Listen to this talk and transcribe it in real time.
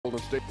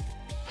State.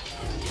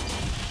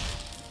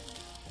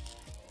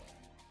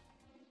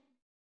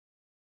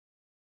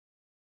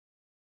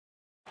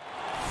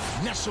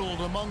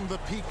 Nestled among the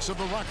peaks of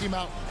the Rocky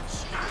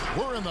Mountains,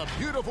 we're in the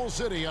beautiful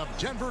city of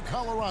Denver,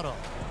 Colorado.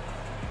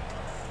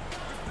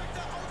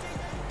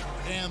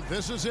 And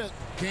this is it,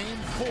 Game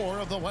 4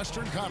 of the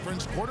Western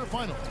Conference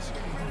quarterfinals.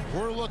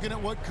 We're looking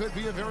at what could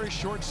be a very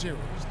short series.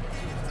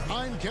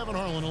 I'm Kevin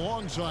Harlan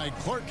alongside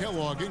Clark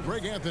Kellogg and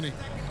Greg Anthony.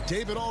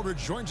 David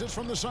Aldridge joins us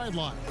from the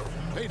sideline.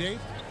 Hey,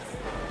 Dave.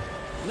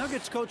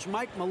 Nuggets coach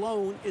Mike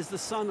Malone is the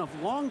son of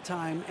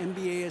longtime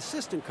NBA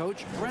assistant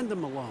coach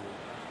Brendan Malone,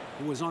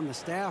 who was on the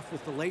staff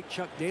with the late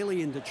Chuck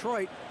Daly in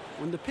Detroit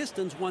when the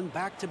Pistons won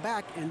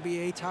back-to-back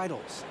NBA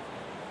titles.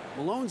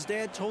 Malone's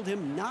dad told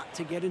him not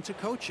to get into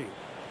coaching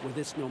with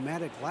its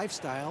nomadic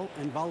lifestyle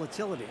and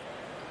volatility.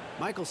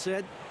 Michael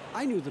said,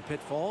 "I knew the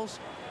pitfalls.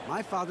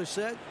 My father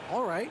said,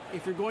 all right,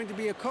 if you're going to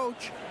be a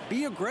coach,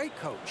 be a great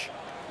coach.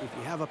 If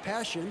you have a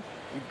passion,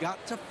 you've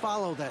got to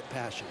follow that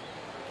passion."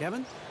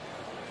 Kevin?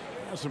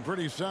 That's some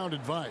pretty sound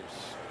advice.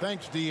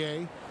 Thanks,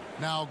 D.A.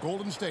 Now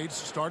Golden State's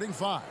starting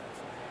five.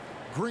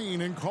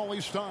 Green and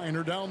Cauley-Stein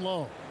are down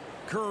low.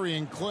 Curry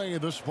and Clay,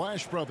 the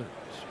Splash Brothers,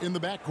 in the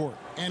backcourt.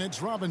 And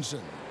it's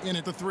Robinson in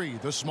at the three,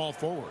 the small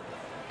forward.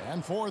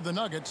 And for the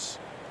Nuggets,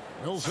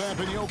 Millsap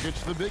and Jokic,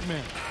 the big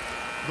man.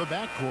 The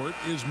backcourt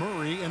is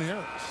Murray and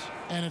Harris.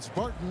 And it's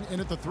Barton in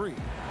at the three.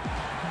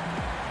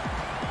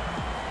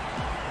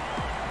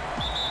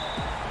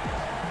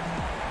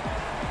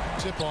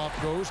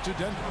 Tip-off goes to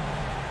Denver.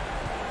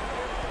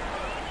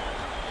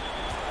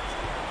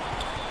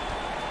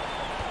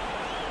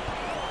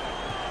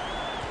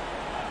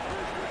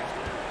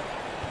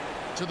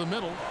 To the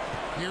middle.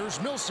 Here's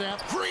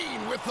Millsap.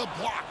 Green with the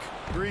block.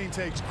 Green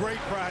takes great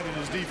pride in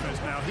his defense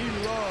now. He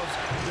loves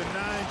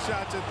denying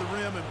shots at the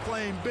rim and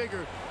playing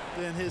bigger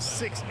than his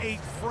 6'8"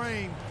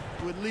 frame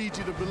would lead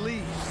you to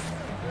believe.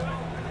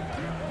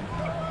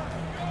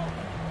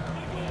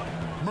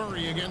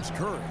 Murray against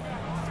Curry.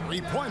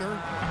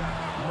 Three-pointer.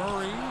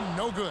 Murray,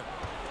 no good.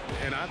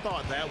 And I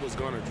thought that was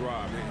going to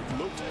drop. It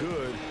looked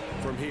good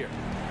from here.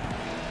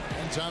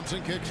 And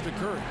Thompson kicks to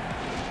Curry.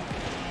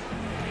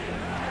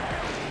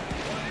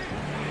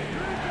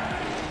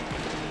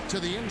 To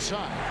the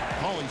inside.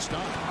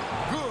 Cauley-Stein.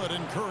 Good,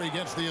 and Curry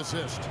gets the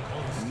assist.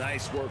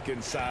 Nice work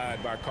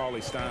inside by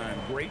Cauley-Stein.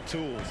 Great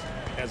tools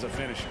as a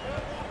finisher.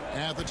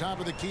 At the top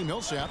of the key,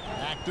 Millsap.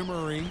 Back to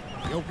Murray.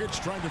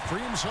 Jokic trying to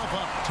free himself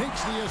up.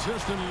 Takes the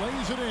assist and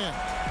lays it in.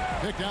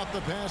 Picked out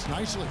the pass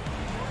nicely.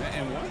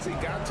 And once he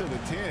got to the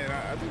 10,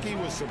 I think he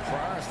was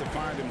surprised to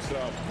find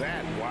himself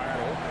that wide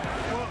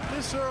open. Well,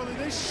 this early,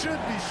 they should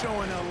be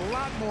showing a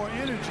lot more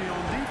energy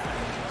on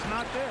defense. It's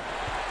not there.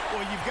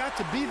 Well, you've got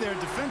to be there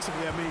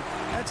defensively. I mean,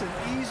 that's an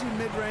easy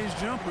mid-range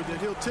jumper that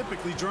he'll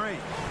typically drain.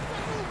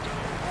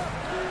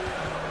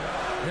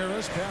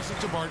 Harris passes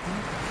to Barton.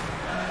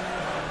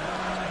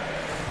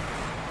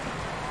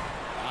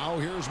 Now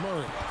here's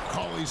Murray.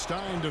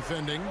 Cauley-Stein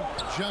defending.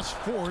 Just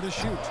 4 to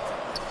shoot.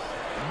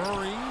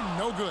 Murray,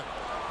 no good.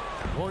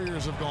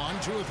 Warriors have gone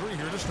 2 of 3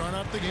 here to start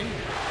out the game.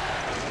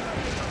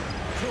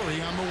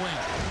 Curry on the wing.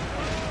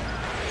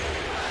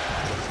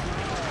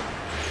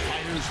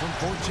 Fires from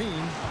 14,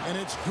 and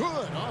it's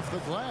good off the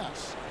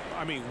glass.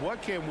 I mean,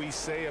 what can we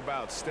say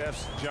about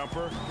Steph's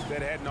jumper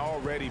that hadn't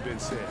already been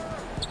said?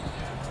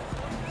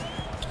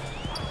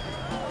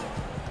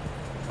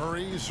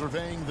 Murray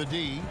surveying the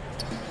D.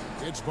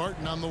 It's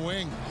Barton on the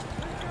wing.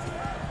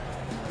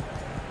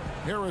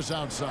 Harris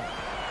outside.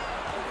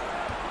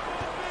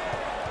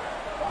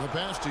 The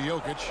pass to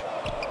Jokic.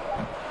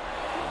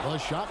 The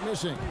shot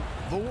missing.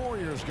 The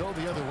Warriors go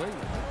the other way.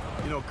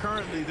 You know,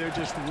 currently they're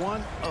just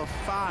 1 of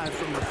 5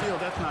 from the field.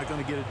 That's not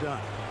going to get it done.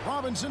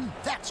 Robinson,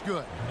 that's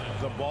good.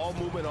 The ball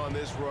movement on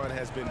this run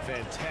has been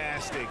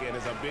fantastic and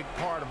is a big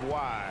part of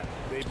why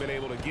they've been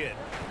able to get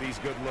these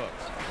good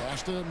looks.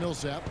 Pass to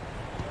Millsap.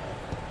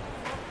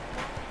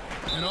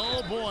 And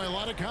oh boy, a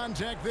lot of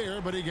contact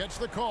there, but he gets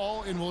the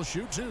call and will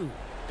shoot 2.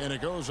 And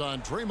it goes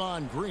on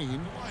Draymond Green.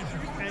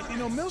 And, you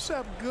know,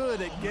 Millsap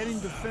good at getting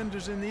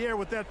defenders in the air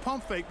with that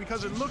pump fake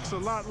because it looks a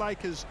lot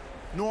like his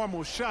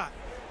normal shot.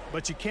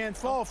 But you can't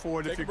fall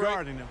for it if you're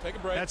guarding him. Take a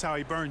break. That's how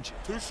he burns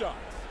you. 2 shots.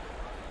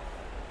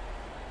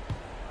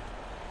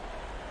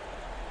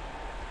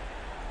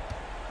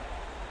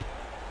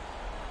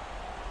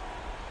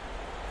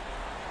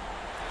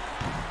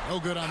 No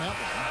good on that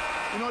one.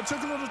 You know, it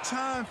took a little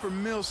time for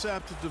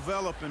Millsap to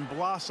develop and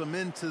blossom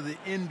into the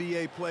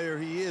NBA player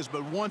he is.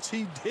 But once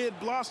he did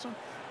blossom,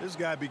 this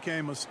guy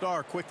became a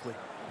star quickly.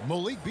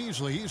 Malik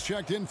Beasley, he's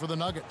checked in for the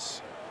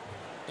Nuggets.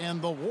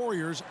 And the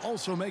Warriors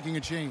also making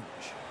a change.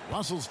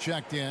 Russell's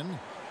checked in.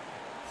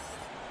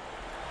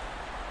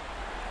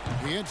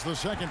 He hits the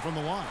second from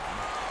the line.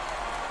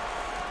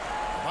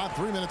 About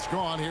 3 minutes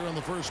gone here in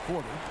the first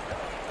quarter.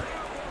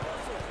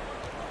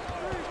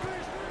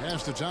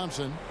 Pass to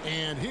Thompson.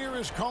 And here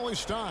is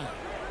Cauley-Stein.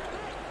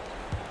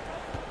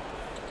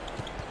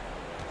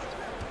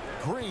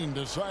 Green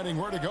deciding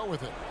where to go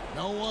with it.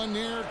 No one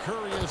near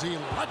Curry as he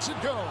lets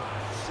it go.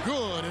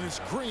 Good, and it's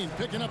Green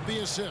picking up the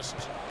assist.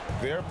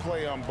 Their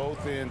play on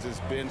both ends has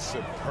been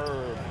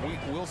superb.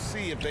 We'll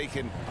see if they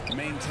can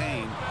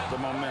maintain the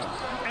momentum.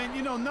 And,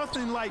 you know,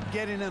 nothing like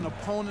getting an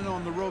opponent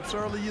on the ropes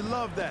early. You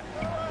love that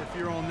if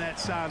you're on that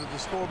side of the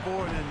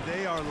scoreboard, and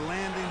they are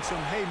landing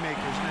some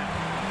haymakers now.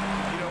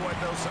 You know what,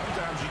 though?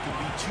 Sometimes you can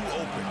be too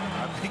open.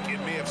 I think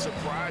it may have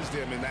surprised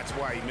him, and that's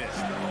why he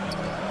missed.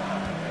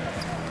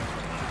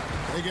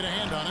 They get a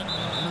hand on it,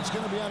 and it's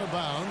going to be out of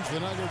bounds. The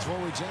Nuggets will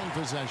retain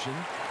possession.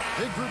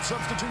 Big group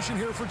substitution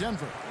here for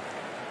Denver.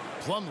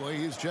 Plumlee,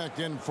 he's checked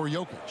in for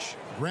Jokic.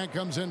 Grant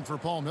comes in for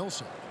Paul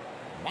Millsap.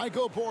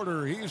 Michael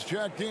Porter, he's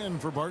checked in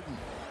for Barton.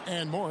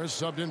 And Morris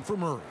subbed in for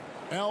Murray.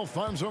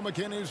 Alfonso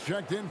McKinney's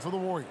checked in for the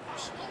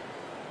Warriors.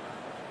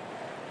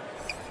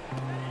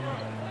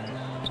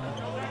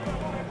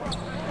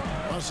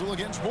 Russell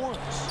against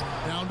Morris.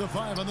 Down to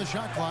 5 on the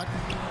shot clock.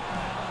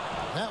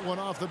 That one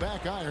off the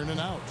back iron and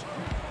out.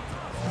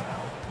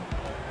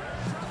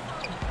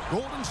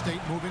 Golden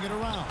State moving it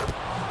around.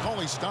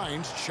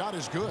 Cauley-Stein's shot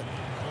is good.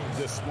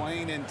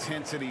 Displaying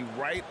intensity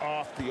right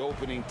off the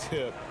opening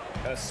tip,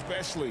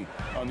 especially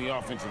on the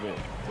offensive end.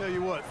 Tell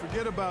you what,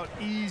 forget about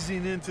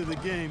easing into the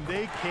game.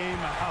 They came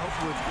out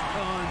with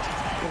guns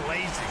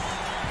blazing.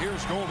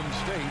 Here's Golden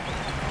State.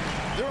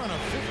 They're on a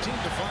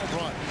 15-5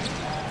 run.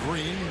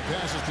 Green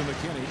passes to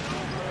McKinney.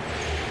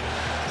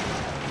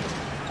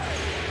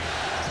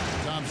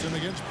 Thompson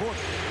against Porter.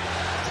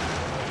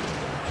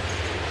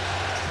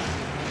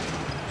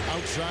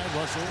 Outside,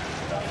 Russell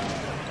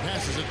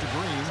passes it to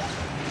Green.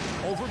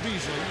 Over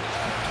Beasley.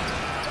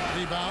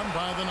 Rebound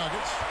by the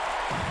Nuggets.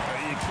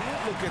 You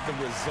can't look at the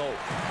result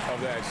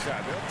of that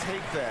shot. They'll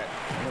take that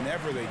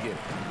whenever they get it.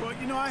 Well,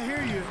 you know, I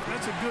hear you.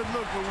 That's a good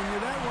look, but when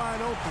you're that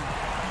wide open,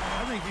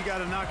 I think you got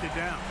to knock it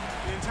down.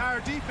 The entire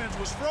defense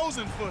was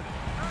frozen-footed.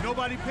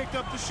 Nobody picked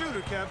up the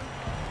shooter, Kevin.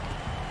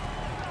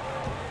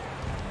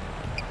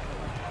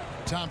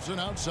 Thompson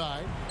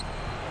outside.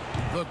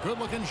 The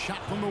good-looking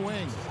shot from the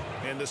wing.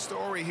 And the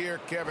story here,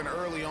 Kevin,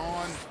 early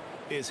on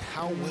is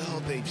how well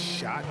they've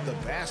shot the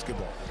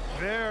basketball.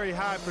 Very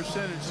high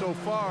percentage so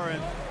far,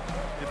 and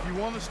if you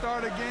want to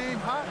start a game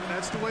hot,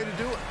 that's the way to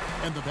do it.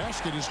 And the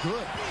basket is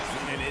good.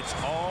 And it's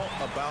all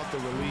about the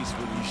release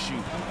when you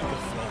shoot the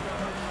flow.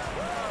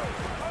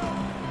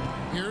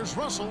 Here's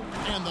Russell,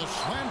 and the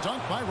slam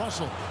dunk by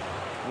Russell.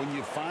 When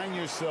you find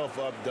yourself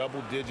up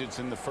double digits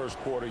in the first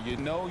quarter, you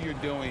know you're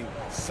doing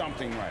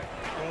something right.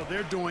 Well,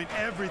 they're doing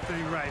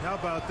everything right. How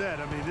about that?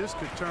 I mean, this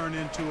could turn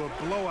into a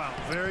blowout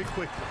very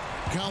quickly.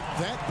 Count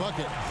that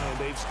bucket. And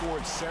they've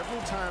scored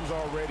several times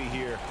already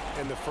here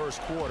in the first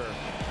quarter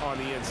on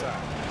the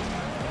inside.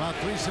 About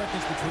 3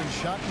 seconds between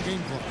shot and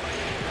game clock.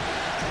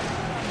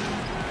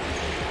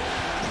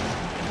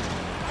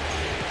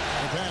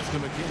 The pass to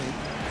McKinney.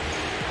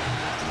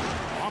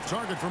 Off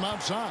target from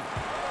outside.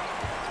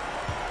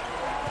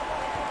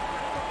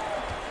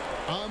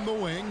 On the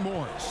wing,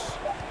 Morris.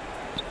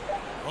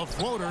 A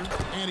floater,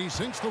 and he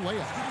sinks the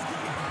layup.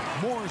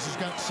 Morris has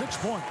got 6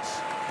 points.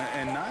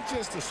 And not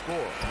just a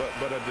scorer,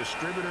 but a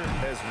distributor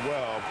as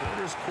well.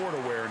 Porter's court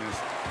awareness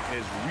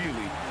is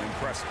really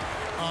impressive.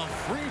 A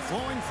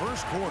free-flowing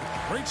first quarter.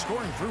 Great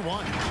scoring through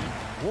 1.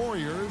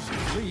 Warriors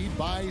lead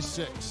by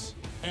 6.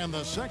 And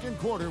the second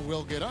quarter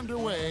will get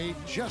underway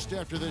just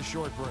after this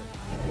short break.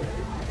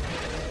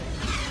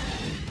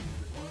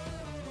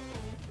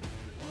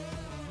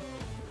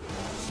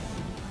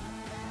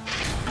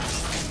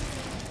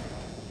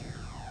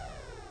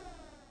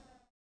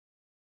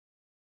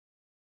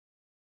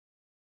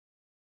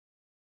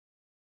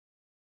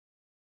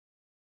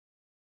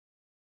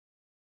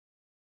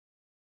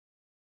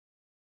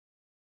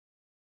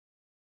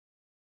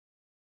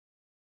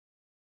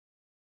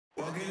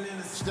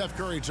 Steph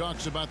Curry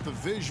talks about the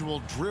visual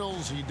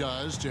drills he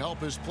does to help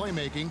his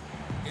playmaking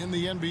in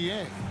the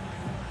NBA.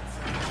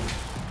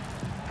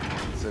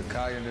 It's a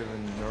cognitive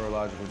and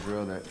neurological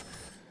drill that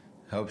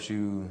helps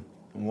you,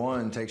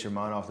 one, takes your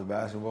mind off the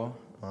basketball,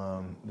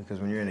 because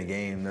when you're in a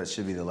game, that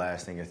should be the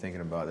last thing you're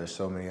thinking about. There's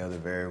so many other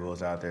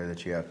variables out there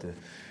that you have to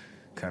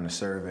kind of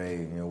survey,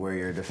 you know, where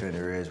your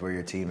defender is, where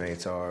your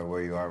teammates are,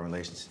 where you are in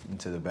relation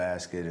to the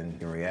basket and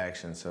your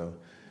reaction. So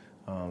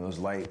those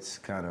lights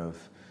kind of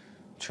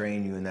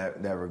train you in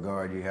that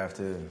regard. You have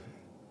to,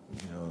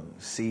 you know,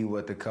 see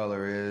what the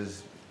color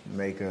is,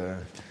 make a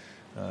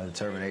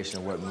determination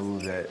of what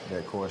move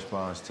that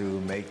corresponds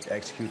to,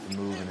 execute the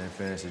move, and then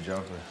finish the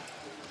jumper.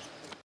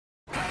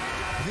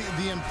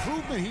 The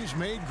improvement he's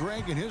made,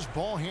 Greg, in his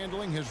ball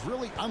handling has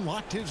really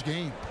unlocked his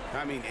game.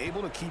 I mean,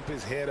 able to keep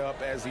his head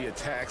up as he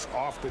attacks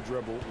off the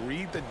dribble,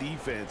 read the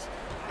defense,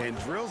 and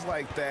drills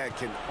like that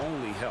can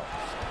only help.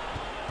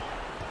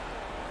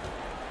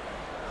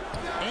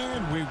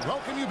 And we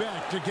welcome you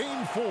back to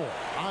Game 4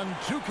 on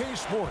 2K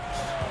Sports.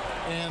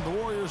 And the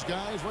Warriors,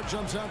 guys, what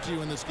jumps out to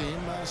you in this game,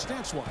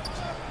 stats-wise?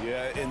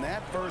 Yeah, in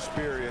that first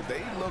period,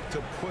 they looked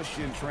to push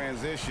in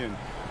transition,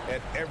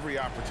 at every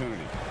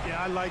opportunity.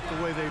 Yeah, I like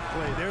the way they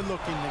play. They're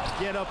looking to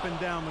get up and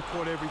down the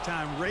court every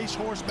time.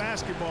 Racehorse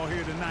basketball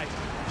here tonight.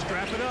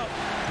 Strap it up.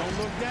 Don't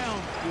look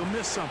down. You'll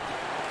miss something.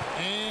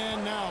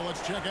 And now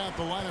let's check out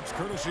the lineups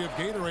courtesy of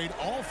Gatorade,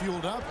 all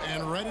fueled up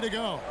and ready to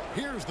go.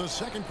 Here's the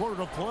second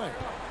quarter of play.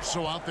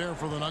 So out there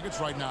for the Nuggets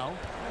right now,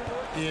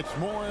 it's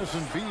Morris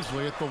and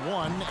Beasley at the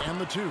 1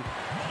 and the 2.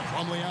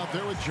 Plumlee out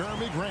there with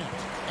Jeremy Grant.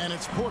 And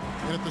it's Porter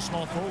in at the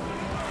small forward.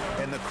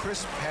 And the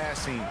crisp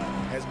passing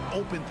has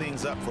opened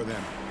things up for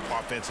them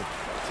offensively.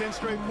 10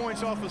 straight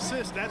points off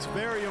assists. That's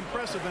very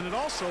impressive. And it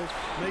also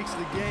makes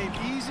the game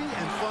easy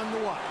and fun to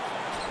watch.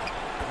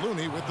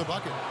 Looney with the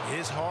bucket.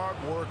 His hard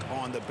work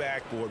on the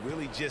backboard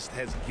really just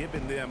has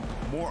given them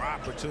more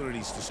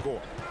opportunities to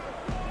score.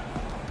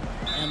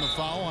 And the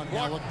foul on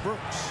Alec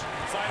Burks.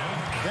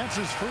 That's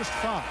his first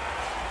foul.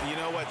 You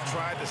know what?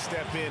 Tried to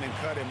step in and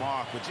cut him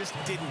off, but just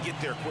didn't get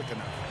there quick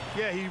enough.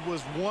 Yeah, he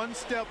was one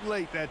step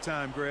late that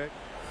time, Greg.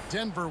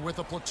 Denver with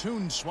a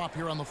platoon swap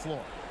here on the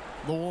floor.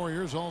 The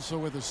Warriors also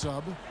with a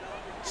sub.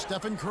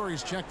 Stephen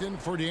Curry's checked in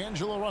for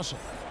D'Angelo Russell.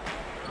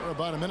 We're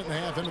about a minute and a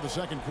half into the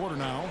second quarter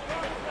now.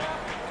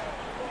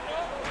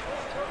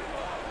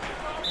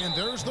 And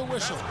there's the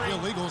whistle.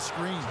 Illegal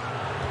screen.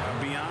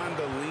 Beyond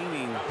the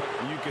leaning,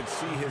 you could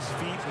see his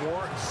feet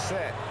weren't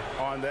set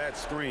on that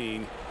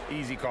screen.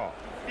 Easy call.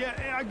 Yeah,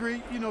 I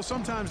agree. You know,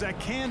 sometimes that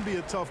can be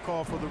a tough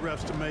call for the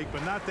refs to make,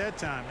 but not that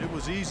time. It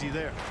was easy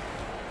there.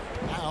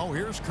 Now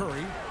here's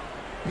Curry.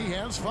 He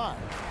has 5.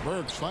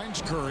 Burks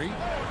finds Curry.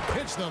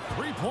 Hits the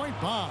three-point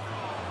bomb.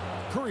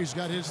 Curry's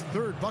got his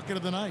 3rd bucket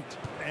of the night.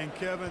 And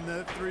Kevin,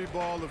 that 3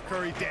 ball of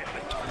Curry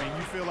deadly. I mean,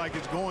 you feel like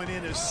it's going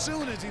in as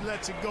soon as he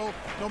lets it go,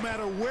 no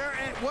matter where,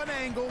 at what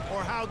angle,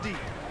 or how deep.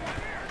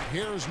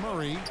 Here's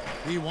Murray.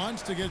 He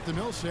wants to get the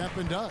Millsap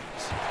and does.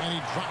 And he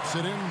drops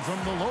it in from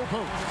the low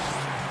post.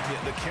 Yeah,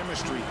 the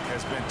chemistry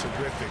has been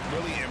terrific.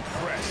 Really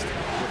impressed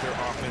with their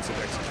offensive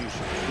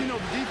execution. You know,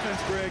 the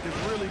defense, Greg, has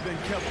really been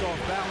kept off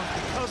balance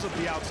because of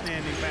the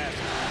outstanding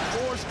passing.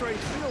 4 straight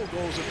field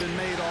goals have been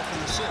made off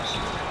an assist.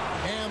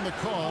 And the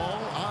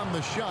call on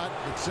the shot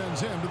that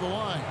sends him to the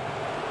line.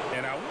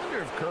 And I wonder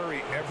if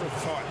Curry ever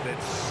thought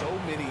that so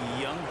many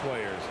young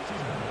players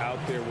out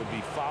there would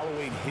be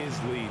following his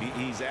lead.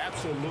 He's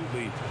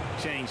absolutely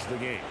changed the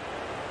game.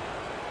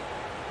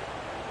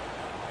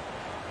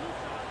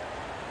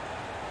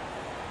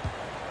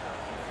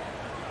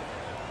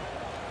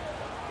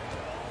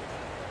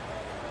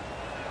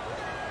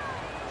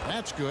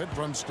 That's good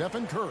from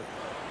Stephen Curry.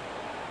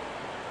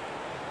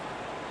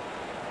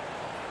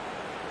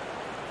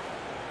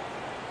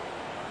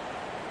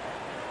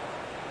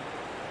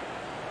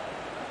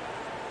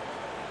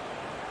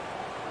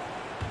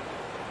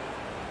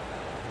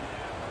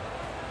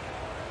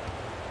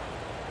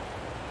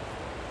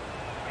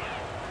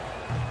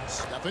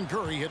 Stephen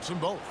Curry hits them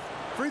both.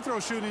 Free throw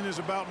shooting is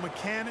about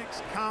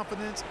mechanics,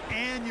 confidence,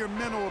 and your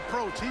mental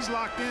approach. He's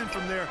locked in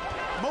from there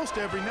most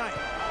every night.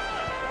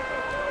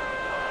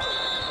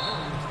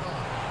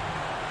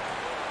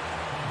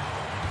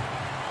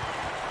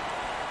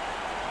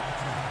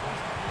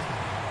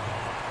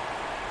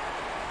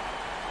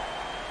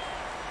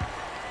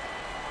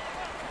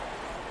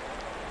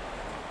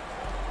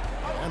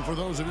 And for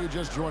those of you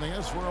just joining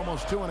us, we're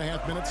almost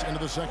 2.5 minutes into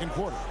the second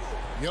quarter.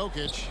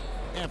 Jokic,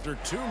 after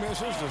 2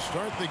 misses to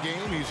start the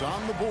game, he's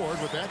on the board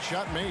with that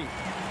shot made.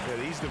 Yeah,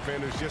 these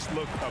defenders just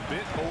look a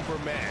bit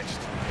overmatched,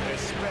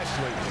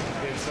 especially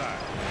inside.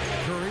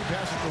 Curry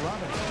passes to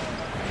Robinson.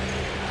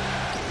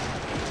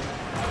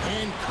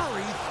 And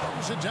Curry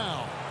throws it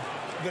down.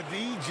 The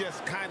D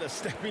just kind of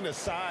stepping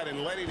aside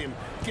and letting him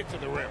get to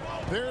the rim.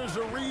 There's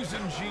a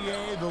reason,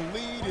 GA, the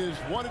lead is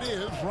what it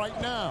is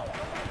right now.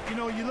 You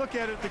know, you look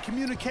at it, the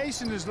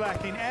communication is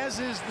lacking, as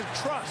is the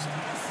trust.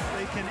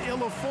 They can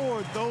ill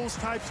afford those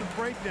types of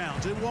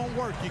breakdowns. It won't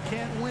work. You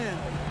can't win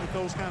with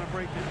those kind of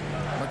breakdowns.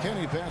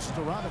 McKinney passes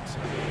to Robinson.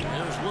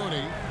 Here's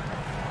Looney.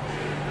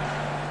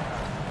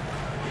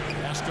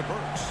 Pass to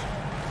Burks.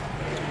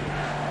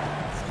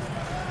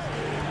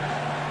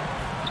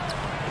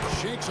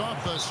 Shakes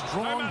off the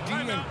strong D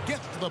and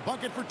gets to the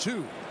bucket for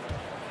 2.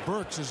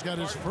 Burks has got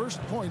his first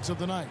points of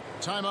the night.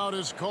 Timeout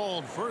is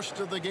called,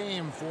 first of the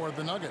game for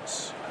the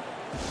Nuggets.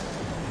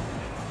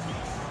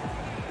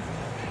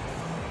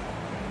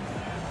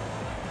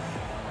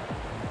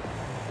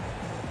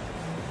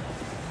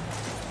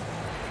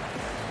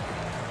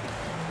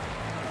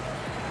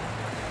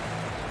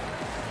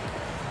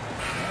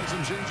 And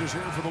some changes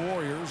here for the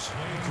Warriors.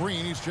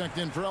 Green, he's checked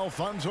in for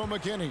Alfonso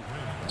McKinney.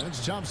 And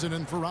it's Thompson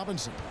in for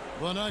Robinson.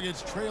 The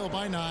Nuggets trail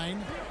by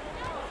 9.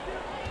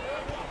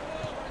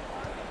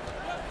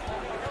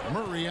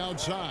 Murray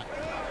outside.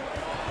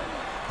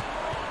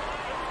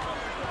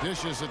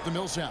 Dishes at the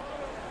Millsap.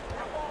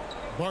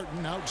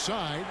 Barton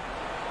outside.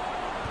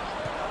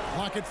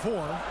 Clock at 4.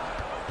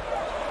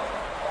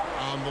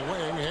 On the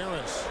wing,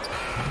 Harris.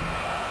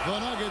 The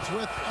Nuggets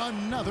with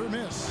another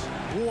miss.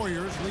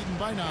 Warriors leading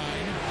by 9.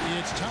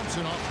 It's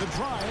Thompson off the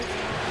drive.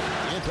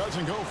 It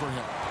doesn't go for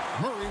him.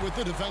 Murray with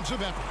the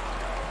defensive effort.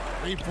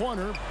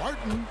 3-pointer,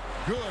 Barton.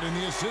 Good, and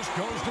the assist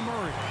goes to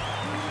Murray.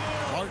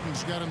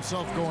 Martin's got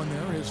himself going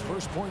there. His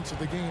first points of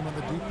the game on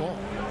the deep ball.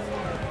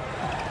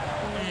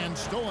 And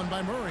stolen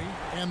by Murray,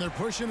 and they're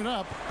pushing it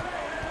up.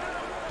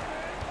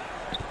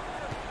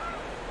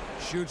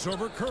 Shoots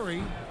over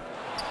Curry.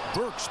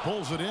 Burks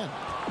pulls it in.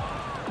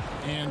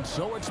 And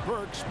so it's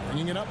Burks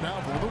bringing it up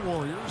now for the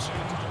Warriors.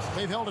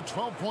 They've held a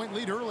 12-point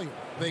lead earlier.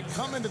 They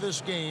come into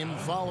this game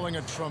following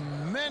a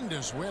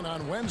tremendous win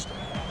on Wednesday.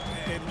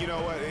 And you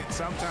know what?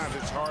 Sometimes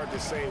it's hard to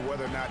say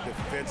whether or not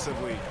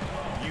defensively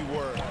you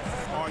were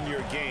on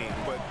your game.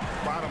 But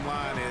bottom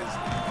line is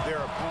their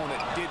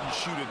opponent didn't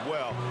shoot it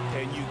well,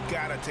 and you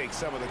got to take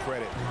some of the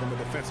credit from a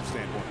defensive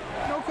standpoint.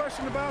 No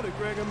question about it,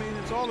 Greg. I mean,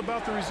 it's all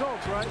about the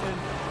results, right? And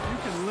you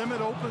can limit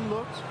open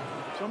looks.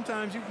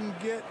 Sometimes you can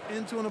get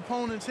into an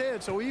opponent's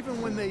head. So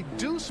even when they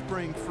do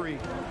spring free,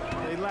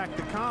 they lack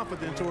the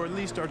confidence or at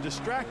least are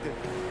distracted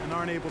and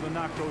aren't able to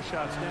knock those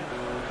shots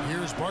down.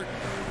 Here's Barton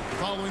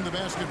following the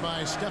basket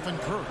by Stephen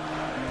Curry.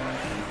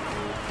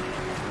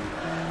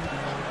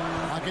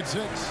 Clock at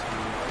 6.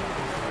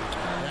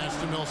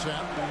 Pass to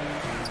Millsap.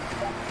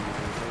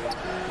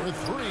 For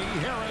 3,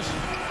 Harris.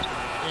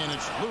 And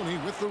it's Looney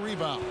with the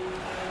rebound.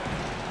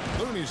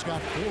 Looney's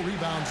got 4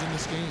 rebounds in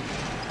this game.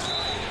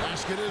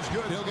 Basket is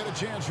good. He'll get a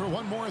chance for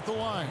one more at the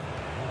line.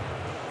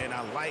 And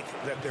I like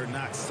that they're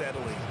not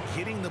settling.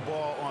 Hitting the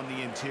ball on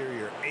the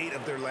interior, 8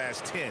 of their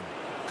last 10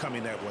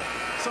 coming that way.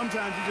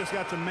 Sometimes you just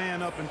got to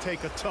man up and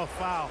take a tough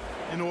foul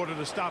in order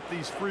to stop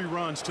these free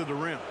runs to the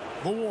rim.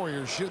 The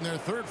Warriors shooting their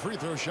 3rd free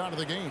throw shot of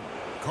the game.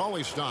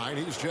 Cauley Stein,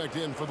 he's checked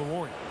in for the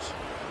Warriors.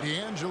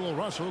 D'Angelo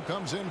Russell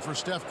comes in for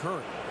Steph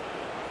Curry.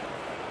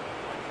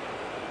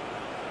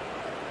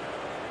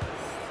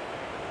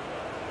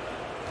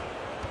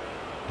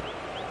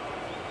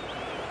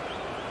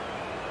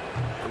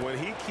 When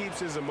he keeps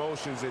his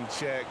emotions in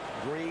check,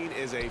 Green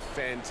is a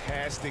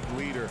fantastic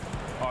leader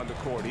on the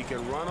court. He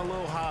can run a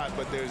little hot,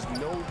 but there's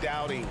no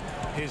doubting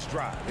his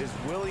drive, his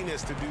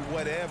willingness to do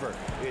whatever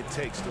it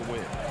takes to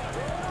win.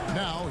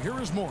 Now,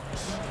 here is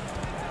Morris.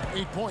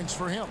 8 points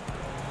for him.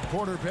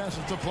 Porter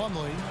passes to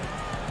Plumlee.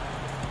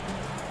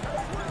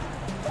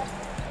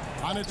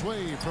 On its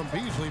way from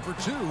Beasley for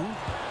 2,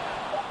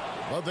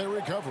 but they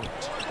recover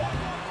it.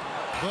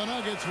 The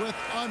Nuggets with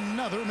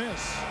another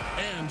miss.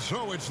 And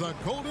so it's the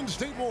Golden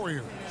State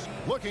Warriors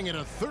looking at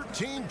a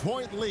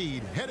 13-point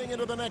lead heading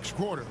into the next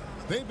quarter.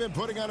 They've been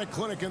putting on a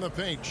clinic in the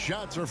paint.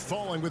 Shots are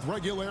falling with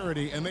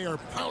regularity, and they are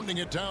pounding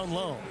it down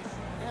low.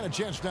 And a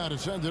chance now to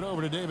send it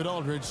over to David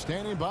Aldridge,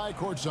 standing by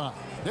courtside.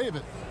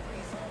 David.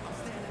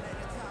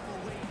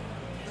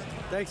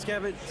 Thanks,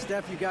 Kevin.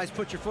 Steph, you guys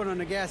put your foot on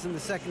the gas in the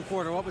second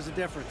quarter. What was the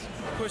difference?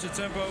 Push the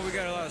tempo. We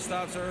got a lot of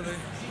stops early.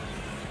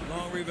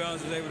 Long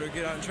rebounds, was able to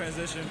get out in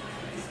transition.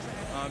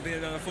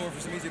 Being on the floor for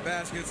some easy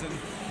baskets, and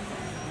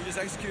we just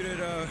executed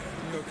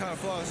kind of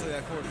flawlessly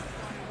that quarter.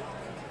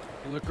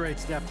 You look great,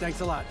 Steph. Thanks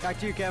a lot. Back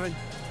to you, Kevin.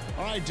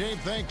 All right, Dave,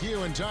 thank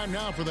you. And time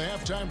now for the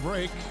halftime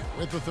break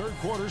with the 3rd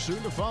quarter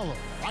soon to follow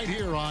right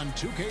here on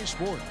 2K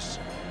Sports.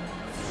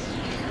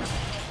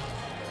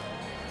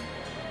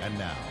 And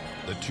now,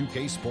 the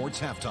 2K Sports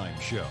Halftime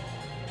Show.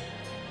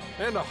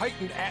 And a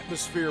heightened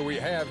atmosphere we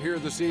have here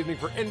this evening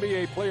for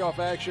NBA playoff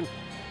action.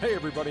 Hey,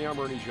 everybody, I'm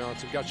Ernie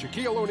Johnson. Got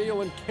Shaquille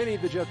O'Neal and Kenny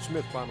the Jet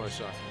Smith by my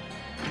side.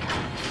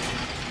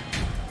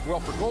 Well,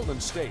 for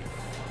Golden State,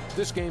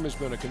 this game has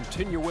been a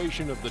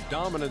continuation of the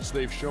dominance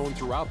they've shown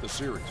throughout the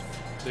series.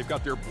 They've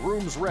got their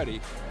brooms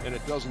ready, and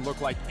it doesn't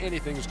look like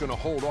anything's going to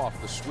hold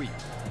off the sweep.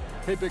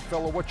 Hey, big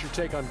fella, what's your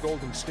take on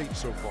Golden State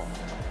so far?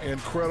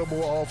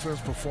 Incredible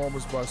offense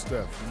performance by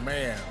Steph.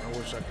 Man, I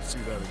wish I could see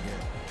that again.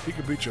 He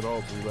can beat you at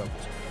all 3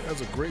 levels. He has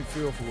a great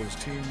feel for what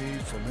his team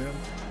needs from him,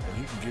 and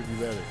he can give you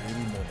that at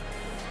any moment.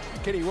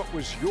 Kenny, what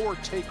was your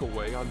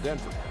takeaway on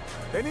Denver?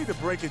 They need to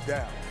break it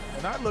down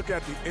and not look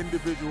at the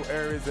individual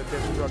areas that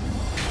they're struggling,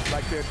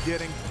 like they're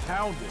getting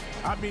pounded.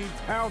 I mean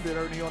pounded,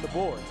 Ernie, on the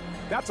boards.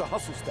 That's a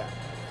hustle stat.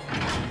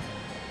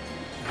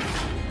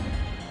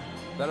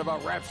 That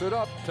about wraps it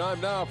up.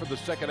 Time now for the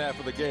second half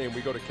of the game.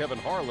 We go to Kevin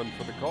Harlan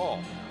for the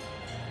call.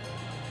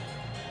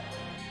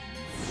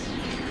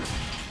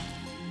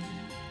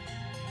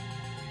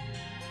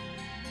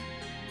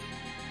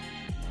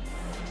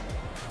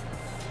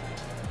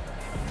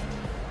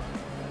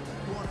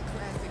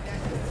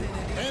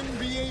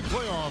 NBA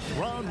playoff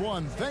round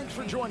 1. Thanks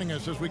for joining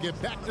us as we get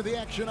back to the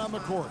action on the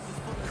court.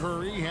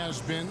 Curry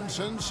has been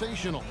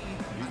sensational.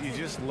 You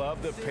just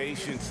love the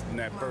patience in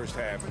that first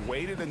half.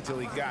 Waited until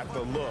he got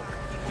the look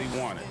he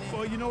wanted.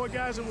 Well, you know what,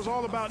 guys? It was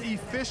all about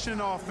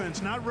efficient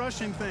offense, not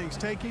rushing things,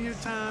 taking your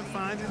time,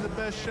 finding the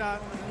best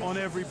shot on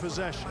every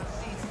possession.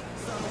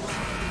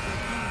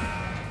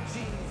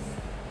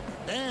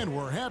 And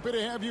we're happy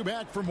to have you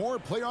back for more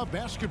playoff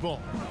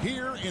basketball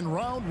here in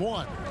round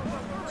 1.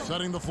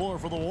 Setting the floor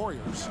for the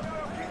Warriors.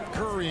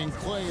 Curry and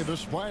Clay, the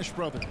Splash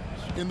Brothers,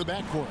 in the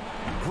backcourt.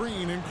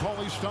 Green and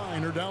Cauley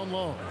Stein are down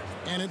low.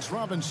 And it's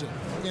Robinson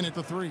in at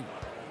the 3.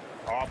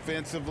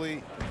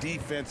 Offensively,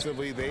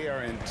 defensively, they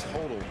are in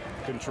total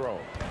control.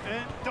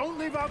 And don't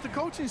leave out the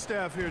coaching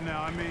staff here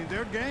now. I mean,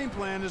 their game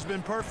plan has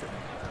been perfect.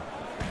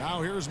 Now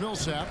here's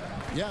Millsap.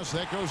 Yes,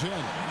 that goes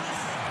in.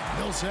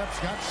 Millsap's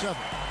got 7.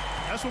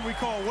 That's what we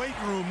call weight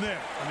room there.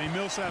 I mean,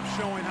 Millsap's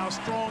showing how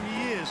strong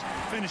he is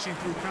finishing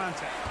through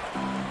contact.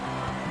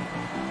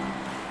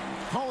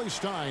 Cauley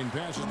Stein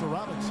passes to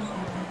Robinson.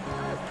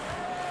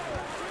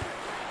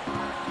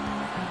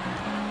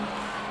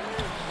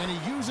 And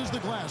he uses the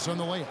glass on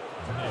the layup.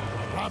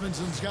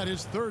 Robinson's got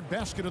his 3rd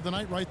basket of the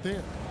night right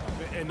there.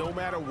 And no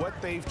matter what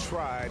they've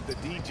tried, the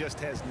D just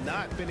has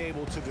not been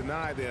able to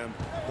deny them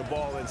the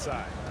ball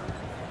inside.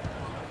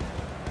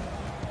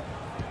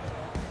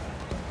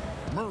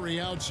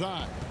 Murray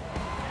outside.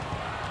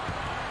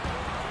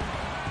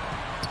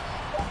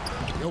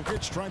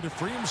 Jokic trying to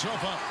free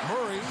himself up.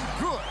 Murray,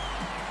 good.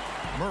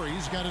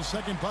 Murray's got his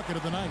 2nd bucket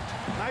of the night.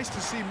 Nice to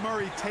see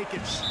Murray take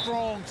it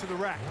strong to the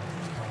rack.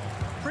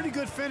 Pretty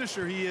good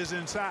finisher he is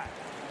inside.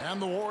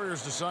 And the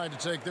Warriors decide to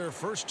take their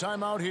first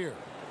time out here.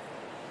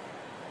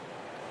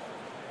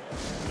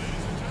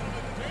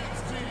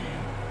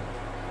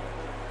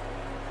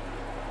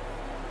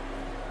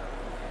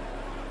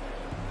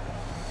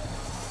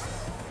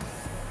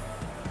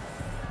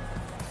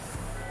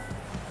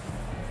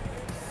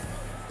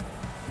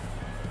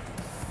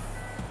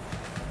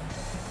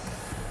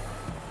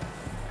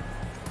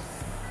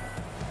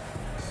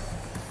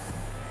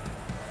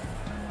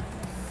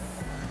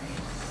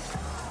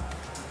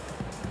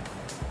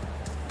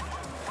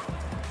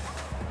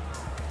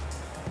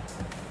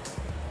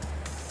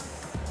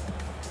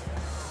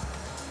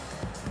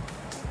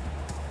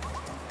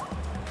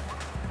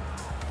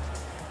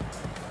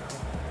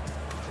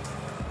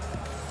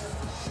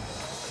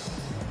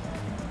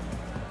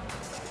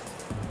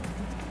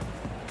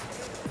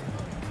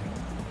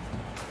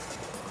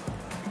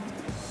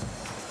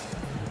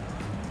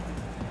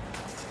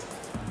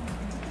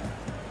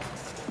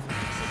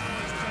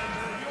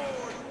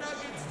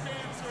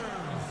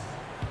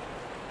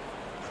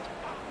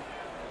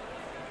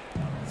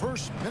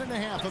 First minute and a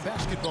half of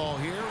basketball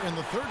here in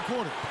the 3rd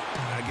quarter.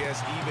 I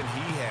guess even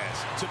he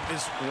has took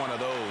this one of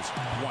those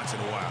once in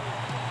a while.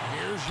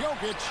 Here's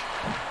Jokic.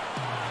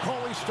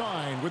 Cauley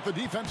Stein with the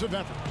defensive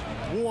effort.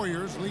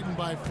 Warriors leading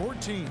by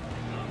 14.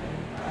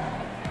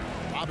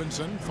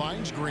 Robinson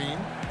finds Green.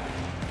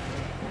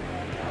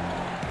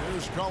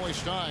 Here's Cauley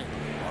Stein.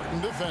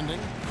 Martin defending.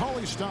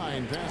 Cauley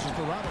Stein passes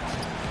to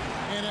Robinson.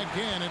 And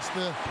again, it's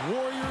the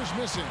Warriors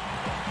missing.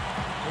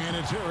 And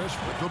it's Harris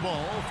with the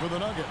ball for the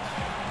Nuggets.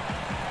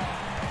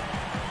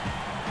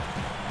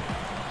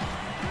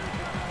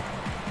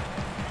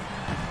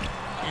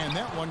 And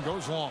that one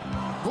goes long.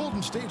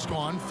 Golden State's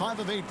gone 5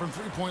 of 8 from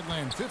three-point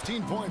land.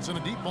 15 points and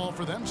a deep ball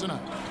for them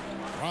tonight.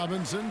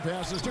 Robinson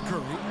passes to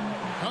Curry.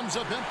 Comes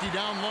up empty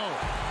down low.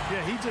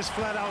 Yeah, he just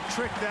flat out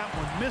tricked that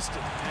one. Missed it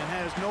and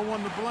has no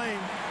one to blame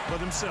but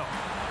himself.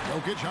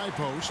 Jokic high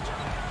post.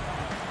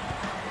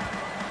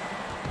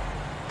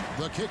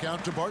 The kick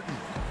out to Barton.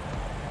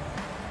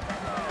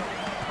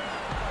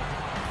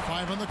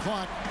 5 on the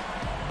clock.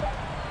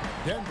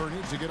 Denver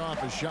needs to get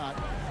off a shot.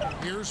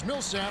 Here's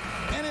Millsap,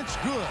 and it's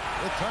good.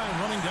 The time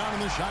running down in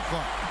the shot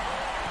clock.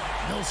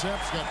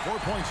 Millsap's got 4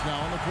 points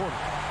now in the quarter.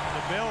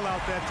 The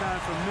bailout that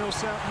time from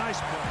Millsap. Nice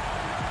play.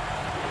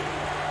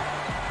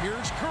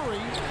 Here's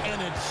Curry,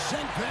 and it's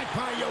sent back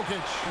by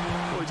Jokic.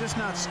 Boy, just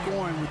not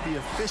scoring with the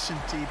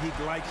efficiency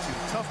he'd like to.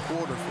 Tough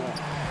quarter for him.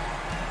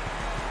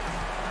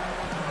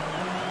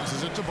 This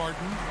is it to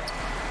Barton.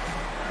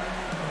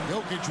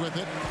 Jokic with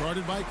it,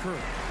 guarded by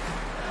Curry.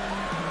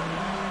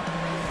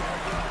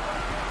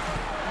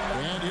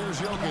 And here's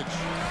Jokic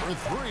for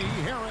 3.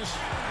 Harris.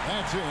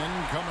 That's in,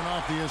 coming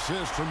off the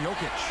assist from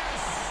Jokic.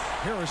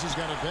 Harris has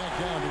got it back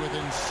down to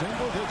within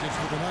single digits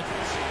with the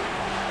Nuggets.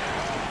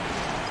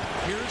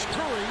 Here's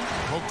Curry,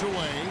 poked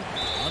away,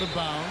 out of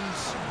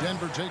bounds.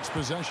 Denver takes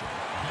possession.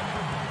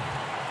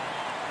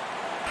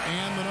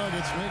 And the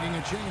Nuggets making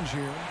a change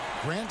here.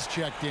 Grant's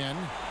checked in,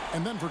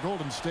 and then for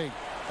Golden State,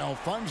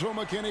 Alfonso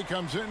McKinney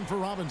comes in for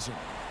Robinson.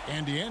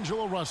 And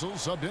D'Angelo Russell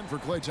subbed in for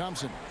Klay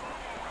Thompson.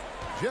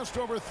 Just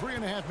over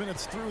 3.5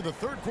 minutes through the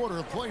 3rd quarter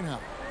of play now.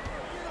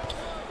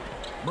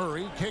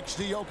 Murray kicks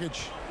to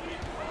Jokic.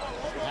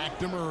 Back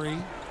to Murray.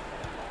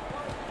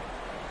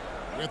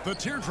 With the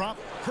teardrop,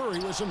 Curry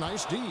with some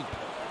nice D.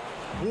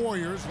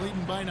 Warriors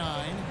leading by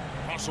 9.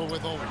 Russell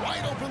with a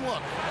wide open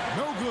look.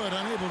 No good,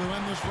 unable to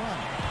end this run.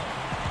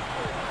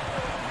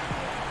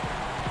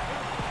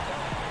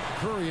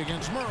 Curry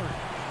against Murray.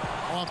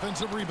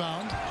 Offensive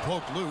rebound,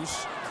 poked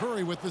loose.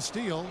 Curry with the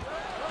steal.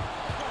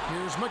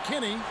 Here's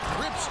McKinney,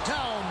 rips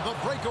down the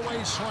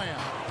breakaway slam.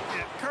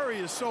 Yeah, Curry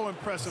is so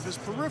impressive. His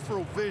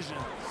peripheral vision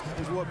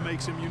is what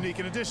makes him unique,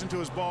 in addition to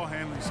his ball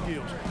handling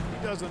skills.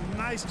 He does a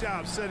nice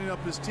job setting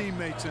up his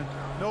teammates and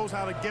knows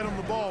how to get them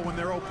the ball when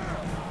they're open.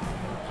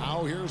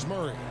 Now here's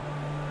Murray.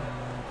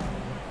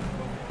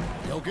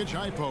 Jokic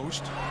high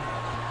post.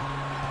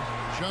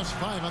 Just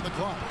 5 on the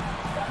clock.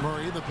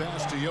 Murray the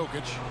pass to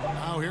Jokic.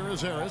 Now here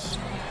is Harris.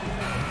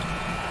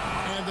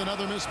 And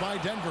another miss by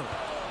Denver.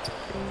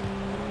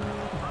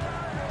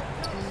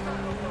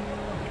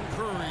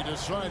 Curry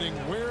deciding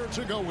where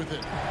to go with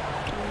it.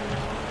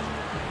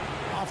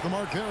 Off the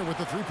mark there with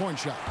the three-point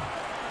shot.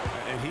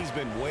 And he's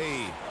been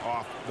way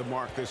off the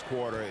mark this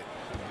quarter.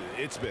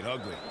 It's been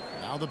ugly.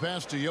 Now the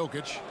pass to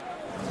Jokic.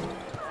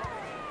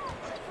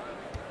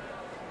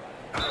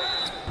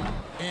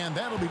 And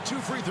that'll be 2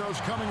 free throws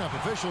coming up.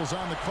 Officials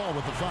on the call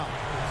with the foul.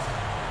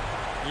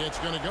 It's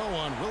going to go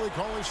on Willie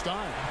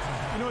Cauley-Stein.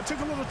 You know, it took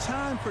a little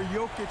time for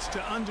Jokic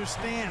to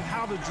understand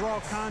how to draw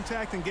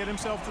contact and get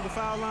himself to the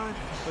foul line,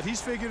 but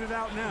he's figured it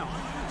out now.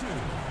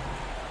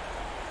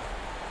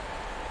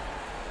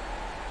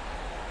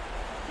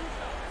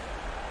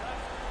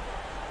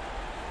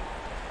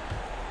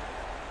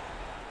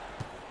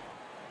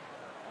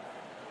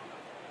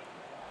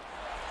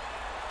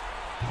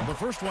 The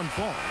first one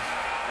falls.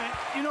 And,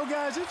 you know,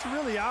 guys, it's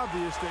really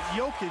obvious that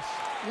Jokic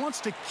wants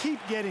to keep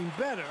getting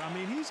better. I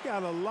mean, he's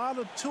got a lot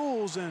of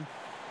tools, and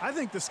I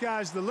think the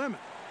sky's the limit.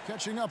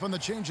 Catching up on the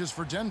changes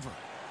for Denver.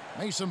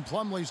 Mason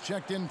Plumlee's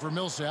checked in for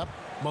Millsap.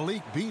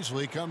 Malik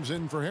Beasley comes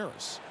in for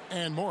Harris.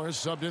 And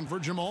Morris subbed in for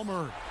Jamal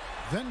Murray.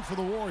 Then for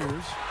the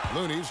Warriors,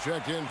 Looney's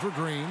checked in for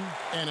Green,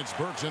 and it's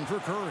Burks in for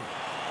Curry.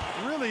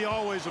 Really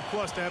always a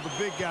plus to have a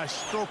big guy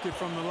stroke it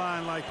from the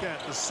line like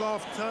that. The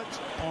soft touch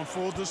on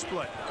full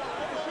display.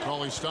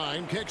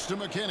 Cauley-Stein kicks to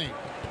McKinney.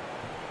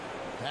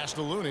 Pass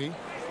to Looney.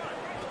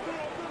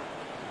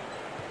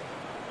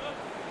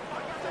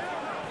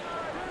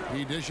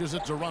 He dishes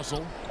it to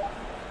Russell.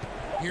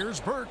 Here's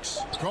Burks.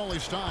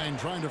 Cauley-Stein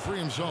trying to free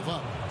himself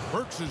up.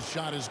 Burks'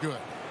 shot is good.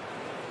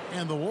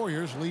 And the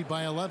Warriors lead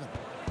by 11.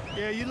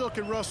 Yeah, you look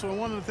at Russell, and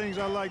one of the things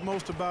I like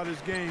most about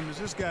his game is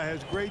this guy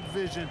has great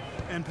vision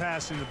and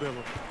passing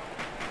ability.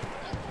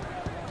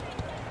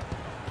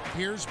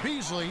 Here's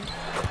Beasley.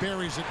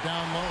 Buries it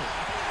down low.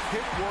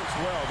 Pick works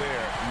well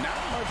there.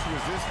 Not much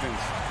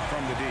resistance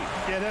from the D.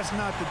 Yeah, that's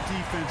not the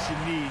defense you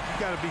need. You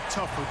got to be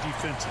tougher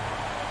defensively.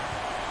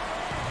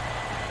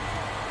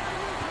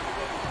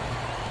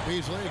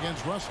 Beasley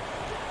against Russell.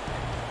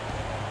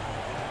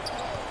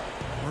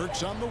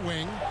 Burks on the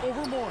wing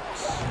over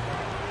Morris.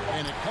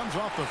 And it comes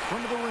off the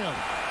front of the rim.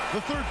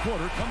 The third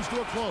quarter comes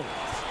to a close.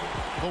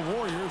 The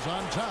Warriors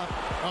on top,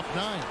 up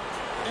 9.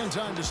 And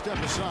time to step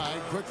aside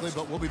quickly,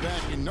 but we'll be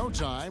back in no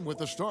time with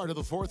the start of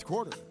the fourth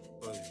quarter.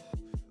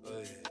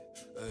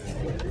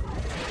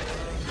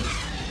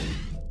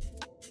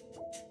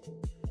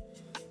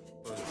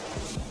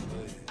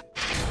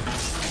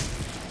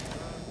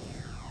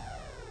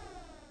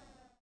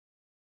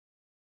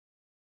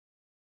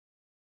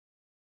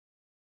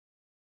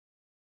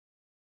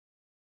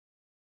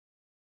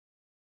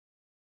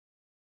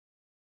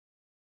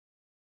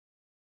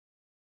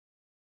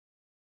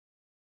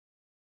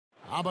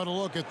 How about a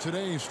look at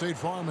today's State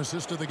Farm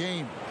assist of the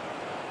game?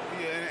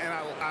 Yeah, and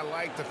I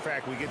like the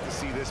fact we get to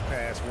see this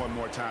pass one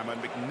more time. A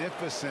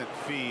magnificent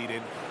feed,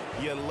 and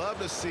you love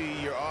to see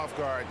your off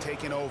guard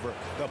taking over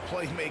the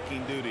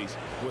playmaking duties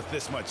with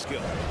this much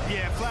skill.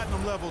 Yeah,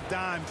 platinum level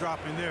dime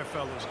dropping there,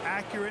 fellas.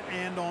 Accurate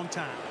and on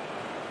time.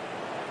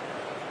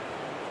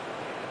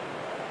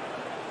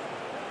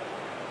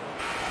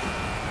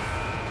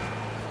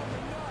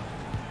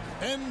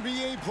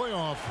 NBA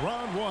playoff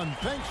round 1.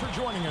 Thanks for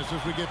joining us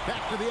as we get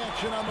back to the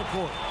action on the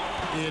court.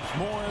 It's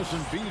Morris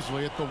and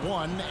Beasley at the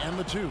 1 and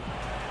the 2.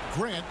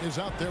 Grant is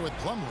out there with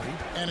Plumlee,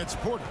 and it's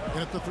Porter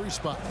in at the 3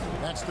 spot.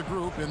 That's the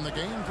group in the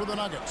game for the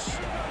Nuggets.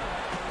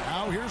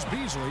 Now here's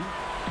Beasley.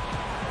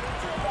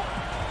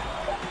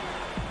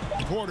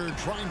 Porter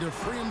trying to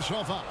free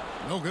himself up.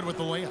 No good with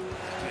the layup.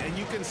 And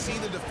you can see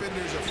the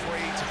defenders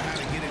afraid to kind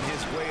of get in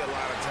his way a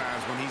lot of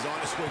times when he's on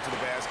his way to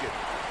the basket.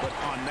 But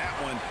on that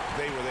one,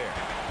 they were there.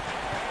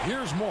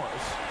 Here's Morris.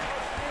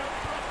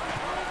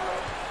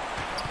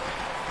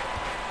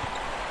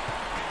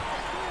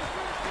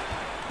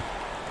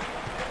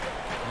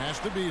 Pass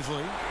to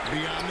Beasley.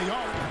 Beyond the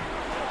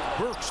arc.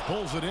 Burks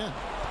pulls it in.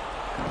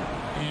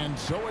 And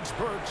so it's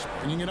Burks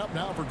bringing it up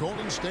now for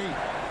Golden State.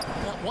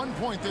 At one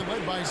point, they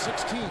led by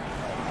 16.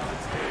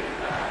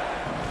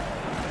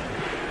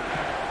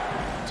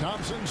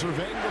 Thompson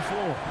surveying the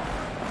floor.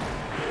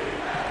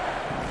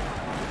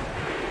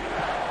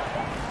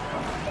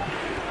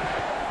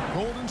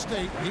 Golden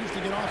State needs to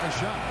get off a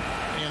shot.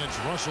 And it's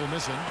Russell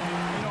missing.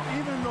 You know,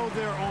 even though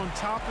they're on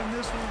top in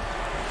this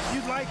one,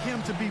 you'd like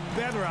him to be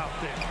better out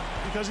there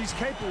because he's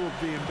capable of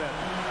being better.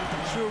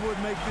 I'm sure would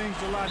make things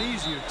a lot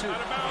easier, too.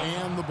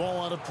 And the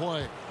ball out of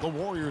play. The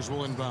Warriors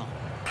will inbound.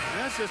 And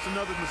that's just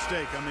another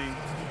mistake. I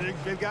mean,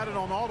 they've got it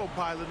on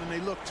autopilot, and they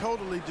look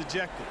totally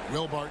dejected.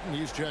 Will Barton,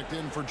 he's checked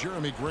in for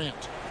Jeremy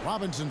Grant.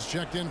 Robinson's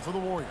checked in for the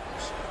Warriors.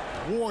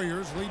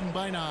 Warriors leading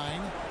by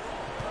 9.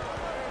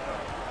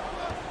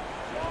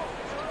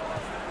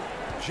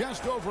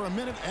 Just over a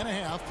minute and a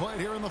half played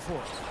here in the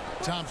fourth.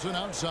 Thompson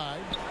outside.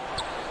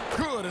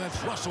 Good, and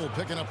it's Russell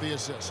picking up the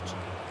assist.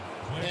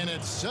 And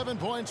it's 7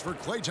 points for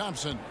Klay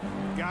Thompson.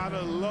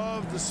 Gotta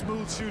love the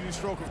smooth shooting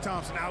stroke of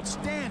Thompson.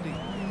 Outstanding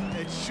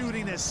at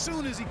shooting as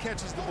soon as he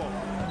catches the ball.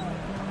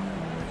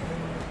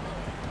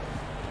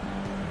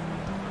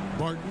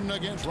 Barton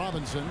against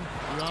Robinson.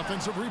 The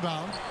offensive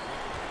rebound.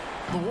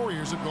 The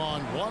Warriors have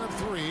gone 1 of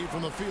 3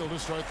 from the field to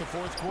start the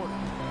fourth quarter.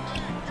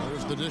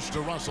 There's the dish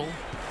to Russell.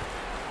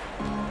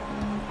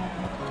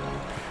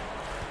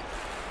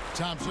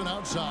 Thompson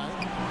outside.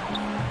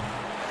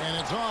 And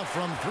it's off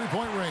from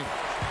three-point range.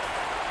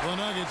 The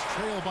Nuggets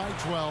trail by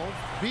 12.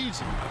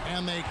 Beasley,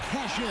 and they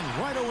cash in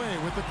right away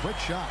with the quick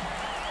shot.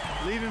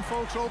 Leaving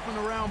folks open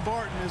around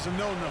Barton is a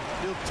no-no.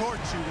 He'll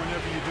torch you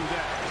whenever you do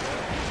that.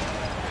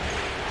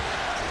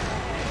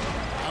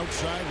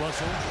 Outside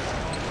Russell.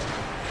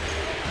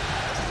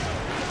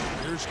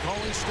 Here's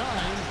Cauley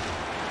Stein.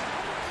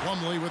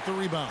 Plumlee with the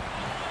rebound.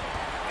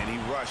 And he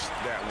rushed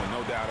that one,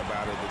 no doubt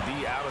about it.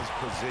 The D out of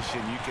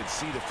position, you could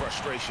see the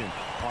frustration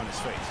on his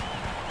face.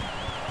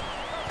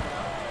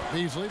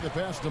 Beasley, the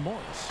pass to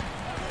Morris.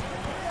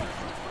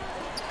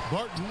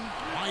 Barton,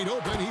 wide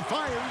open, he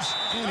fires,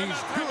 and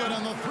he's good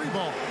on the three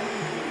ball.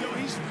 You know,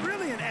 he's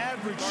really an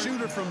average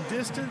shooter from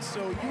distance,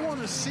 so you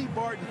want to see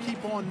Barton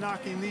keep on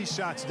knocking these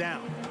shots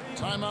down.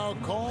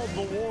 Timeout called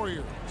the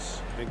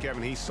Warriors. And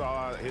Kevin, he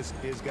saw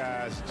his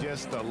guys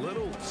just a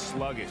little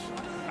sluggish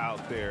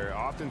out there.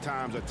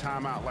 Oftentimes a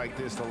timeout like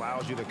this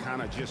allows you to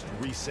kind of just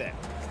reset.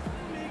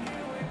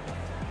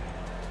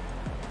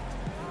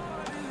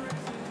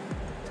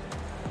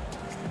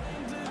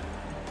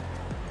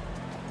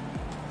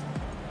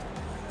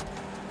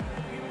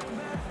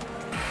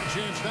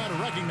 Chance now to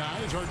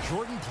recognize our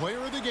Jordan player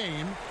of the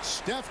game,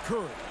 Steph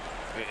Curry.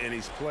 And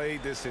he's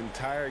played this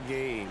entire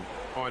game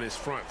on his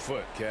front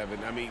foot,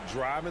 Kevin. I mean,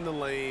 driving the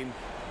lane,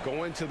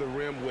 going to the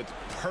rim with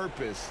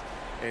purpose,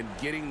 and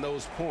getting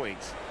those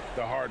points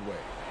the hard way.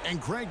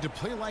 And Greg, to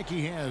play like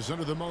he has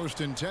under the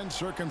most intense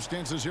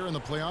circumstances here in the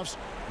playoffs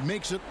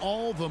makes it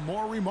all the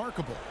more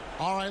remarkable.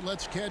 All right,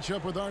 let's catch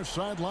up with our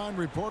sideline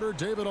reporter,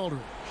 David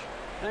Aldridge.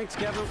 Thanks,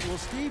 Kevin. Well,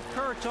 Steve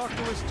Kerr talked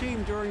to his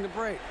team during the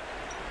break.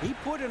 He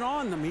put it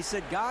on them. He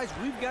said, guys,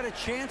 we've got a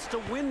chance to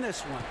win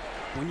this one.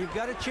 When you've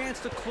got a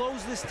chance to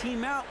close this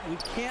team out, we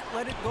can't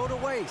let it go to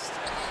waste.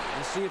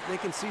 We'll see if they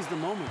can seize the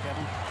moment,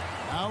 Kevin.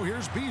 Now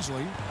here's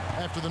Beasley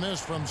after the miss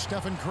from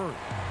Stephen Curry.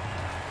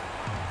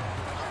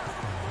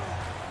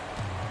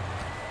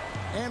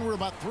 And we're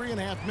about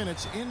 3.5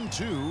 minutes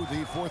into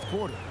the fourth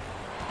quarter.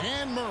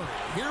 And Murray,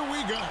 here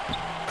we go.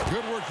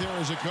 Good work there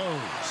as it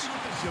goes.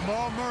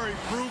 Jamal Murray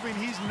proving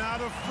he's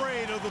not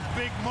afraid of the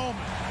big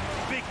moment.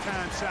 Big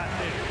time shot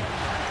there.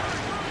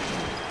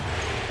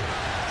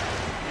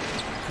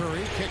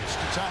 Curry kicks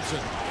to Thompson.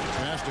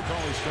 Pass to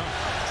Cauley Stein.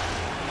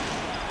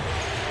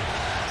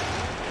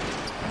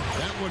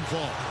 That one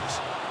falls.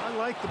 I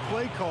like the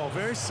play call.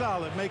 Very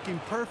solid, making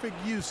perfect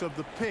use of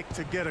the pick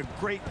to get a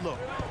great look.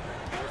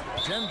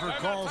 Denver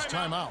calls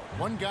timeout.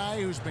 One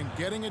guy who's been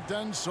getting it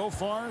done so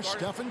far,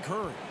 Stephen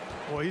Curry.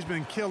 Boy, he's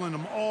been killing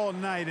them all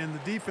night, and the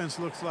defense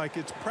looks like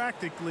it's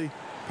practically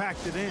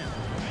packed it in.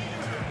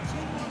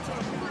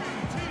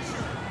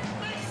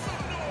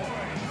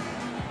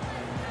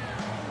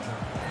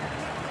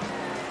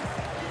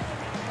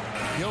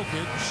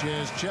 Jokic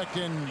has checked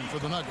in for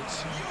the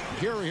Nuggets.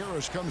 Gary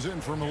Harris comes in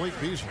for Malik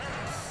Beasley.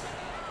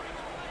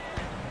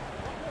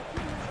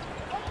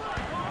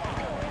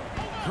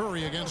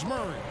 Curry against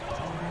Murray.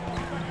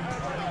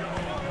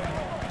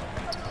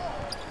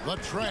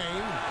 Latrey.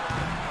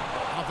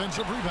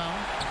 Offensive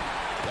rebound.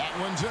 That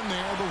one's in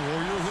there. The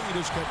Warrior lead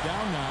is cut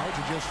down now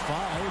to just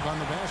 5 on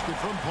the basket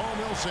from Paul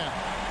Millsap.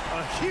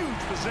 A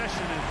huge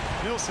possession, and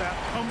Millsap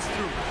comes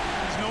through.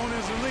 He's known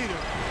as a leader,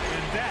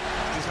 and that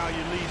is how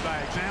you lead by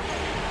example.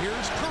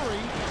 Here's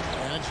Curry,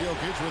 and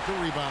Jokic with the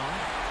rebound.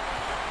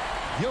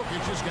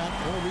 Jokic has got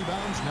 4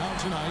 rebounds now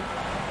tonight.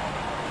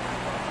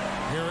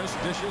 Harris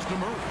dishes to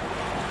Murray.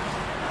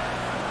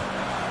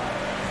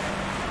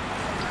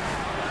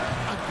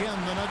 Again,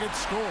 the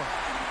Nuggets score.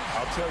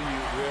 I'll tell you,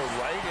 they're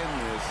right in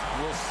this.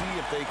 We'll see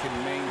if they can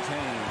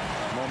maintain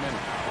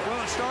momentum.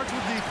 Well, it starts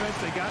with defense.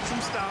 They got some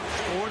stops,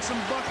 scored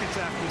some buckets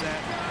after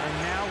that, and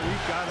now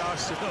we've got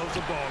ourselves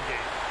a ball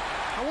game.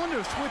 I wonder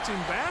if switching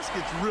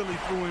baskets really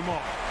threw him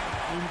off,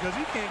 because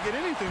he can't get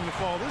anything to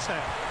fall this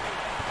half.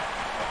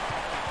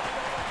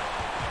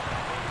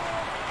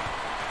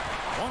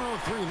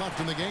 1:03 left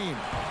in the game.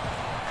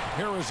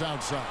 Harris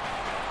outside.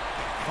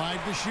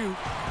 5 to shoot.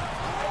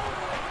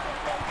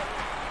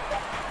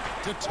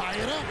 To tie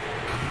it up.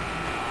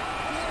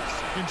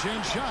 Second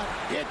chance shot.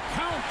 It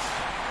counts.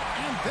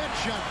 And that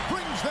shot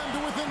brings them to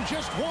within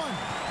just 1.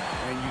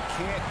 And you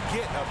can't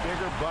get a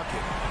bigger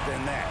bucket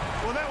than that.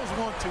 Well, that was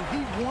 1-2.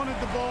 He wanted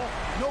the ball.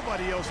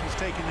 Nobody else was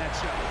taking that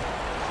shot.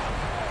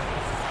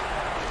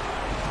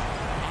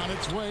 On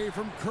its way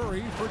from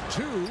Curry for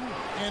 2.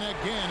 And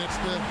again, it's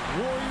the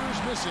Warriors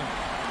missing.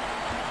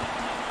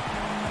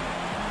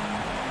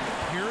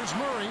 Here's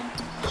Murray.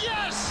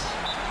 Yes!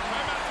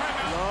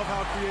 Love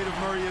how creative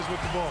Murray is with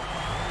the ball.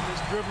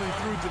 Just dribbling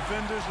through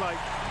defenders like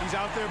he's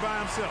out there by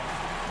himself.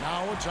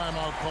 Now a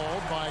timeout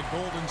called by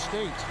Golden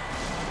State.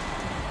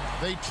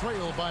 They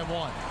trail by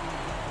 1.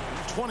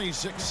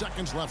 26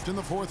 seconds left in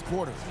the fourth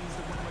quarter.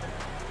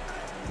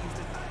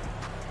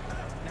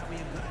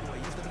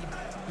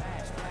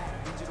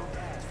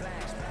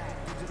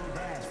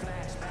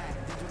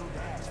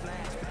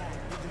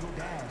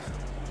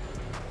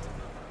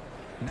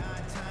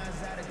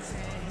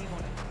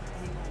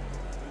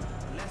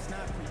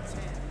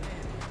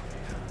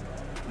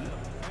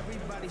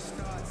 Everybody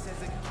starts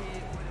as a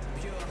kid with a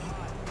pure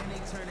heart, then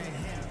they turn to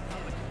him.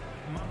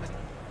 Mama,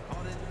 all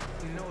that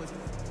you know is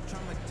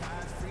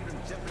traumatized, freedom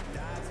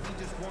jeopardized. We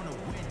just wanna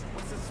win.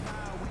 What's a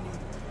smile when you?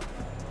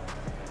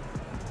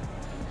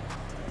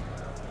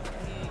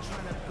 He ain't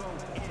trying to go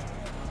in.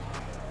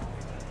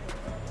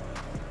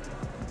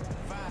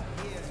 5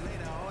 years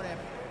later, all that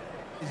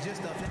is just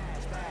a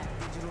flashback.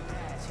 Digital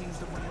dash. He used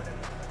to run with a.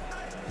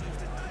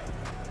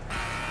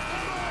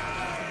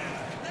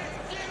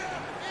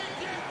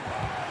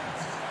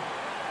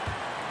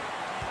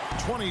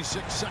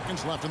 26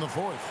 seconds left in the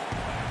fourth.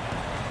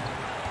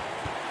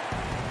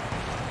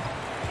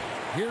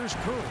 Here's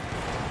Curry.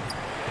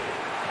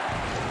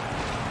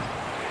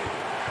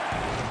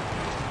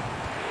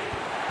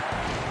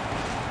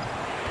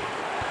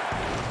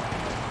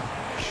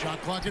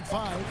 Shot clock at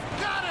 5.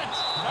 Got it!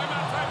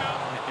 Timeout,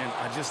 timeout. And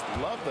I just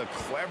love the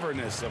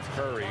cleverness of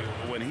Curry.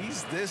 When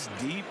he's this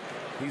deep,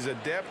 he's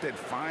adept at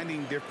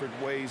finding different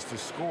ways to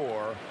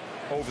score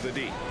over the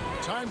D.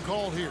 Time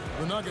called here.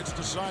 The Nuggets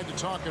decide to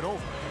talk it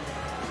over.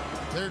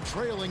 They're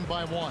trailing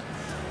by 1.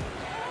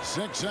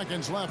 6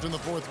 seconds left in the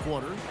fourth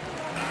quarter.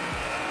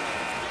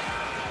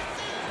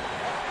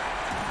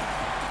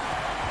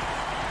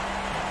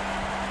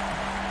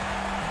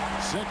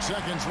 Six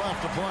seconds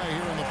left to play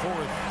here in the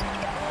fourth.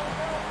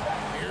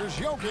 Here's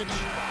Jokic.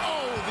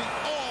 Oh, the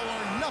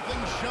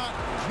all-or-nothing shot.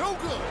 No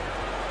good.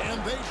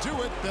 And they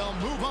do it. They'll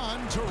move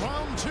on to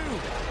round 2.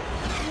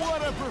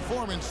 What a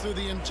performance through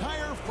the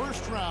entire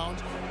first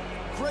round.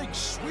 Drake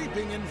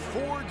sweeping in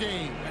 4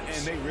 games.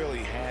 And they really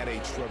had a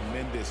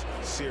tremendous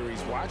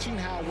series. Watching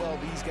how well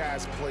these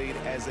guys played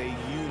as a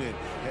unit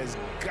has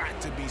got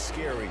to be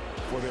scary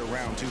for their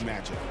round 2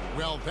 matchup.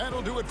 Well,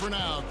 that'll do it for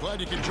now. Glad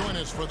you could join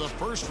us for the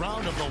first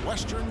round of the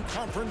Western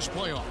Conference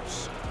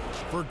Playoffs.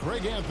 For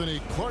Greg Anthony,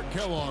 Clark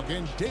Kellogg,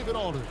 and David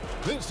Alder,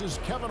 this is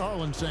Kevin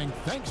Harlan saying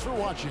thanks for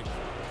watching.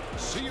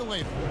 See you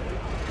later.